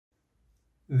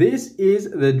This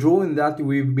is the drone that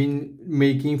we've been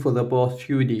making for the past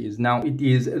few days. Now it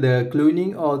is the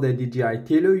cloning of the DJI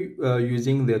Tello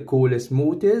using the coreless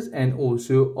motors and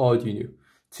also Arduino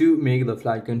to make the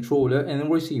flight controller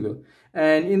and receiver.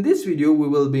 And in this video we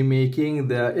will be making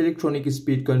the electronic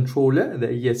speed controller, the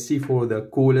ESC, for the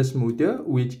coreless motor,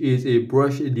 which is a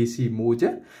brushed DC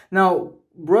motor. Now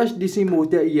brushed DC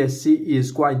motor ESC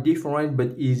is quite different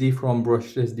but easy from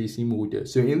brushless DC motor.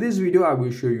 So in this video I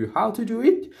will show you how to do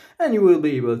it, and you will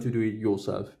be able to do it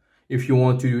yourself if you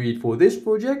want to do it for this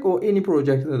project or any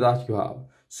project that you have.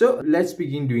 So let's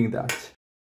begin doing that.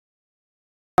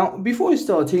 Now before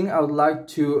starting, I would like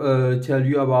to tell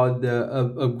you about the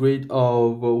upgrade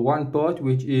of one part,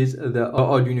 which is the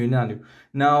Arduino Nano.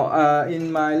 Now in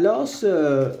my last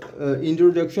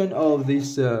introduction of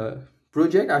this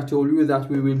project, I told you that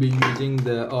we will be using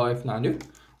the rf-nano,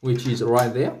 which is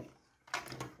right there,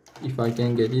 if I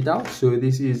can get it out. So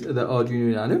this is the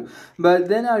Arduino Nano, but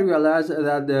then I realized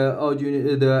that the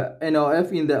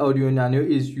NRF in the Arduino Nano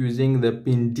is using the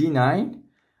pin D9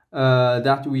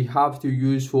 that we have to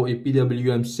use for a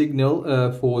PWM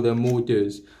signal for the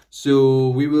motors. So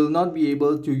we will not be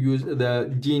able to use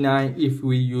the D9 if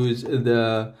we use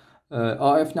the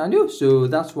rf-nano. So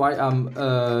that's why I'm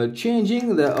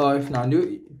changing the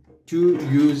rf-nano to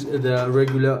use the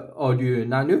regular Arduino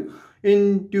Nano,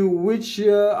 into which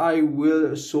I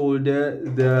will solder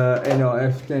the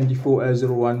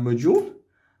nrf-2401 module.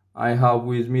 I have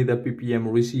with me the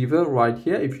ppm receiver right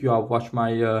here, if you have watched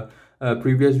my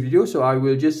previous video. So I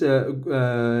will just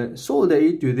solder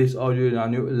it to this Arduino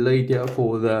Nano later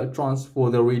for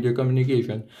the radio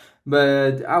communication.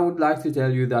 But I would like to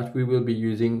tell you that we will be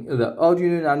using the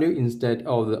Arduino Nano instead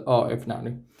of the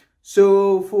rf-nano.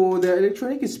 So for the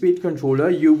electronic speed controller,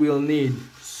 you will need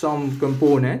some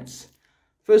components.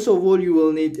 First of all, you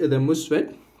will need the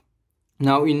MOSFET.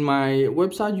 Now in my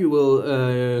website you will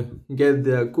get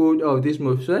the code of this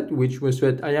MOSFET, which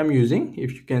MOSFET I am using,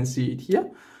 if you can see it here.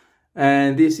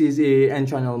 And this is a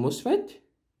N-channel MOSFET.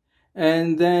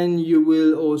 And then you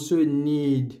will also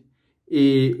need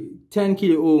a 10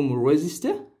 kilo ohm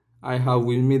resistor. I have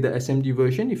with me the SMD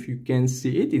version. If you can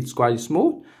see it, it's quite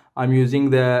small. I'm using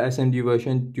the SMD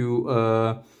version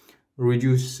to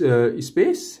reduce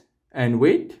space and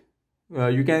weight.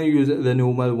 You can use the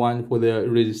normal one for the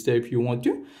resistor if you want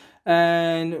to.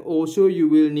 And also you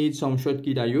will need some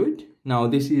Schottky diode. Now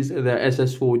this is the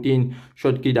SS14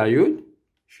 Schottky diode,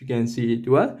 if you can see it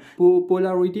well.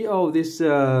 Polarity of this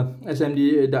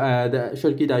SMD, the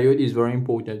Schottky diode, is very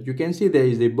important. You can see there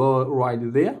is a bar right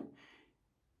there.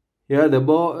 Yeah, the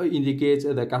bar indicates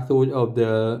the cathode of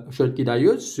the Schottky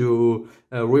diode. So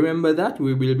remember that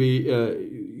we will be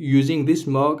using this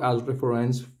mark as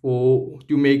reference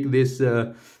to make this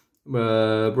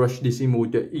brush DC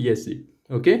motor ESC.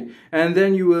 Okay, and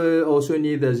then you will also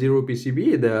need the 0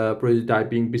 PCB, the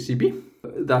prototyping PCB,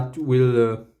 that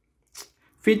will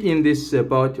fit in this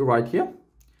part right here.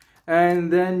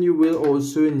 And then you will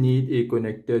also need a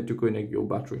connector to connect your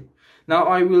battery. Now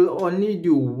I will only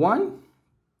do one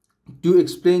to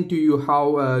explain to you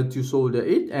how to solder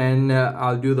it, and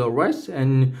I'll do the rest.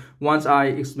 And once I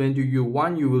explain to you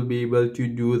one, you will be able to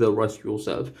do the rest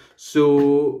yourself.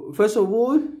 So first of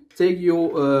all, take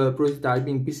your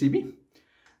prototyping PCB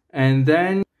and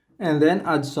then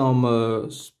add some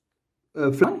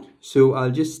flux. So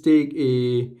I'll just take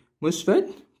a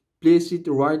MOSFET, place it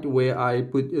right where I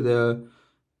put the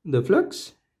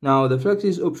flux. Now the flux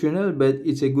is optional, but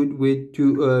it's a good way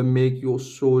to make your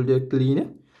solder cleaner.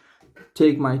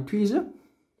 Take my tweezer,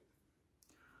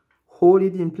 hold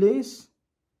it in place,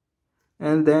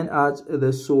 and then add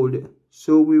the solder.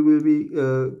 So we will be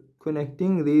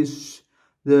connecting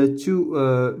the two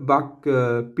back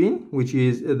pin, which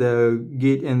is the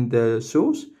gate and the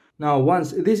source. Now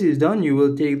once this is done, you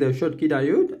will take the Schottky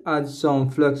diode, add some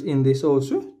flux in this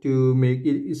also to make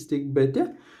it stick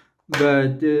better.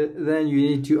 But then you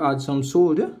need to add some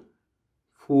solder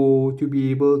to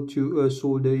be able to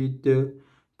solder it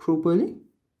properly.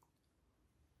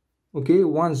 Okay,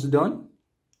 once done,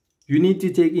 you need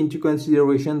to take into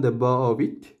consideration the bar of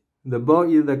it. The bar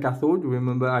is the cathode,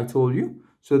 remember I told you.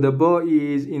 So the bar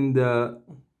is in the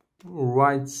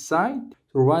right side.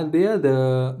 So right there,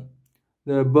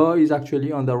 the bar is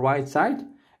actually on the right side,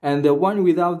 and the one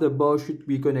without the bar should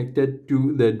be connected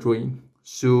to the drain.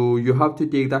 So you have to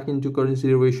take that into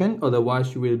consideration,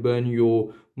 otherwise you will burn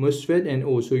your MOSFET and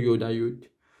also your diode.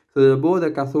 So the bar,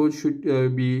 the cathode, should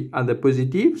be at the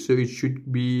positive, so it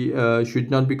should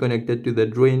not be connected to the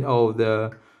drain of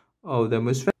the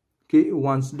MOSFET. Okay,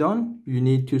 once done, you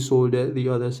need to solder the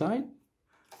other side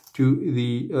to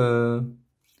the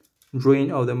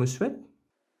drain of the MOSFET.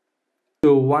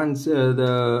 So once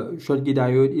the Schottky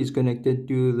diode is connected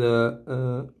to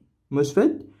the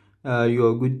MOSFET, you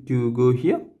are good to go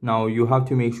here. Now you have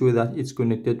to make sure that it's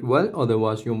connected well,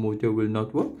 otherwise your motor will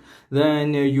not work.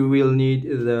 Then you will need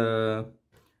the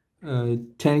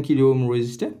 10 kilo ohm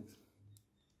resistor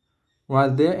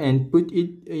right there, and put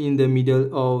it in the middle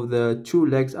of the two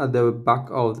legs at the back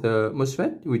of the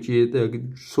MOSFET, which is the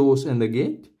source and the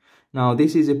gate. Now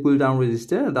this is a pull down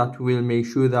resistor that will make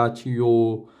sure that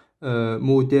your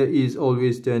motor is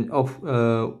always turned off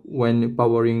when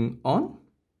powering on.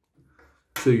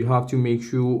 So you have to make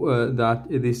sure that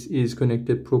this is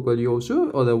connected properly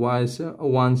also, otherwise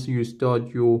once you start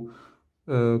your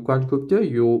quadcopter,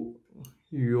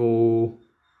 your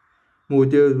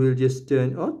motor will just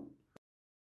turn on.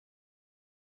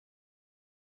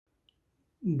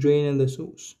 Drain and the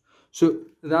source. So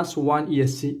that's one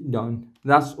ESC done.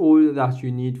 That's all that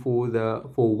you need for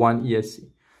one ESC.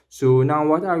 So now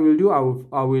what I will do, I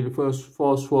will first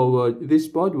fast forward this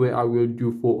part where I will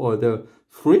do for other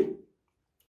three.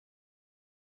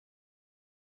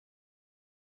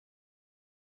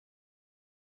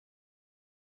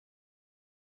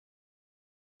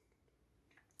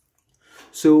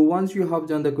 So once you have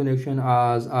done the connection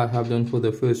as I have done for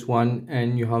the first one,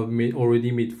 and you have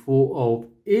already made 4 of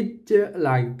it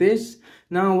like this,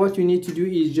 now what you need to do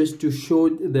is just to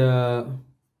short the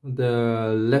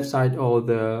left side of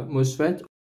the MOSFET.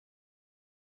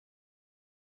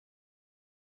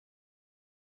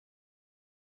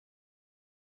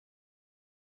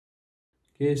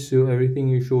 Okay, so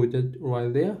everything is shorted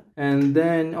right there, and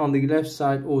then on the left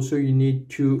side also you need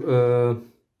to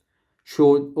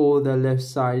short all the left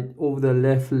side of the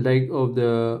left leg of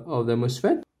the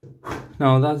MOSFET.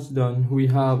 Now that's done. We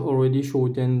have already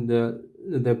shortened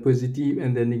the positive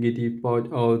and the negative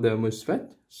part of the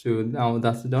MOSFET. So now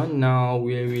that's done. Now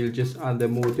we will just add the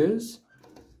motors.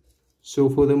 So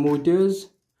for the motors,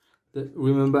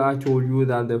 remember I told you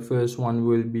that the first one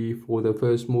will be for the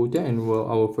first motor, and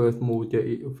our first motor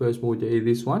is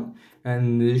this one,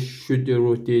 and this should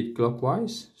rotate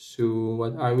clockwise. So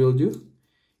what I will do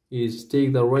is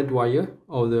take the red wire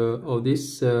of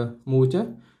this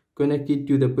motor, connect it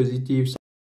to the positive side,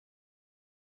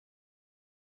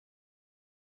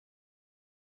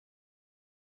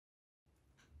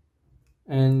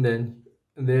 and then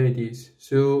there it is.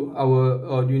 So our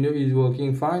Arduino is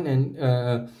working fine, and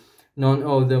none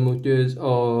of the motors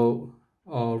are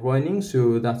running.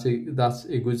 So that's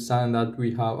a good sign that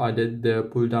we have added the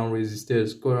pull down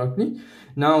resistors correctly.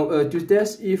 Now to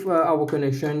test if our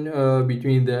connection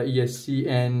between the ESC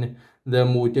and the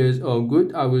motors are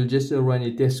good, I will just run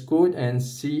a test code and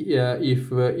see if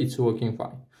it's working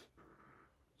fine.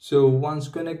 So once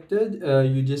connected,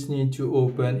 you just need to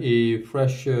open a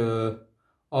fresh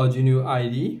Arduino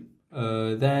IDE.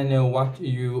 Then what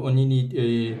you only need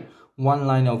a one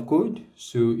line of code,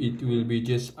 so it will be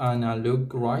just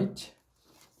analog right,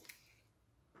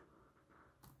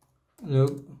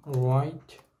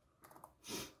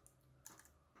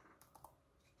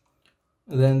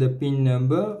 then the pin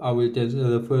number. I will test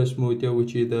the first motor,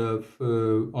 which is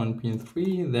on pin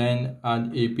 3, then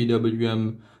add a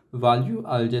PWM value.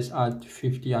 I'll just add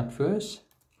 50 at first.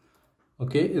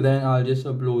 Okay, then I'll just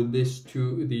upload this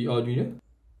to the Arduino.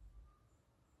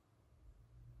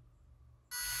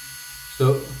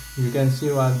 So you can see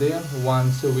right there,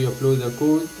 once we upload the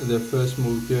code, the first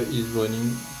motor is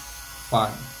running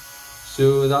fine.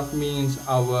 So that means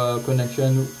our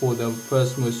connection for the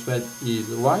first MOSFET is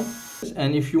right.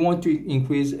 And if you want to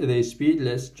increase the speed,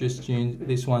 let's just change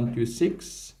this one to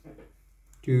 6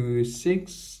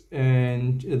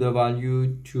 and the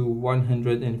value to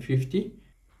 150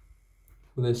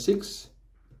 for the 6.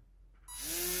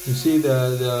 You see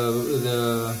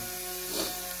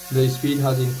the speed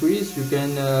has increased. You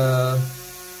can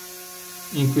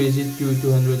increase it to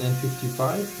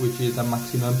 255, which is the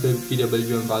maximum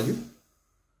PWM value.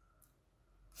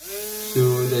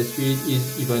 So the speed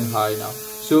is even high now.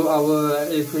 So our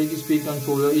electronic speed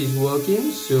controller is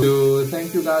working. So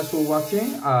thank you guys for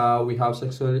watching. We have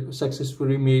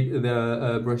successfully made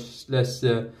the brushless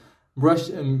brush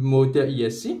motor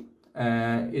ESC.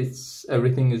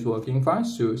 Everything is working fine.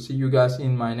 So see you guys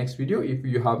in my next video. If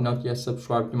you have not yet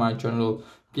subscribed to my channel,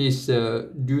 please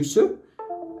do so,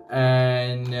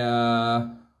 and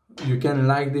you can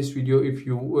like this video if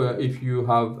you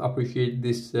have appreciated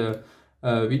this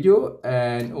video,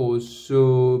 and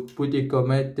also put a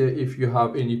comment if you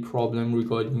have any problem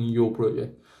regarding your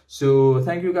project. So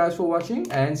thank you guys for watching,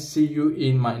 and see you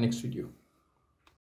in my next video.